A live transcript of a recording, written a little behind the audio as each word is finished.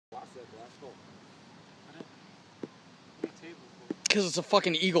Because it's a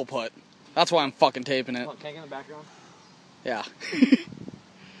fucking eagle putt. That's why I'm fucking taping it. Can I get in the background? Yeah. I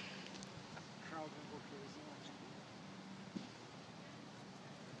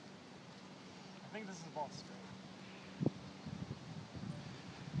think this is the ball straight.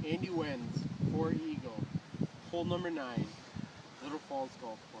 Andy wins, 4 Eagle, hole number 9, Little Falls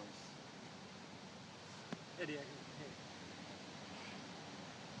Golf Course. Eddie,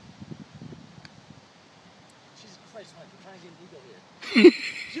 Jesus Christ, Mike, I'm trying to get an eagle here.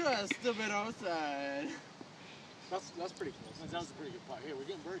 Just a bit outside. That's pretty close. That was a pretty good putt. Here, we're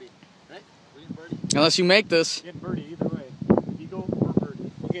getting birdie, right? We're getting birdie. Unless you make this. Getting birdie either way. Eagle or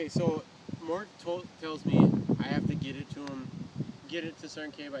birdie. Okay, so Mort tells me I have to get it to him, get it to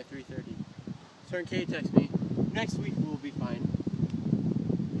Cern K by 3:30. Cern K texts me, next week we'll be fine.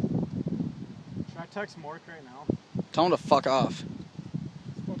 Should I text Mort right now? Tell him to fuck off.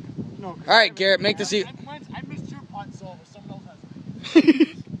 No. Alright, Garrett, make this I missed your putt, so someone else has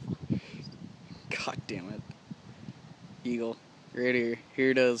it. God damn it. Eagle. Right here. Here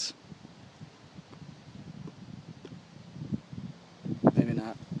it is. Maybe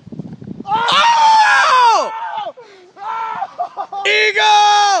not. Oh!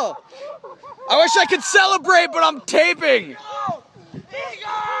 Eagle! I wish I could celebrate, but I'm taping. Eagle!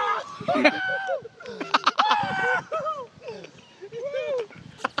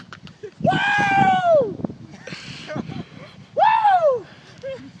 Woo! Woo!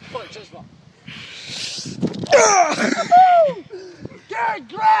 Putt, just one. Get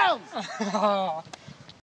grounds!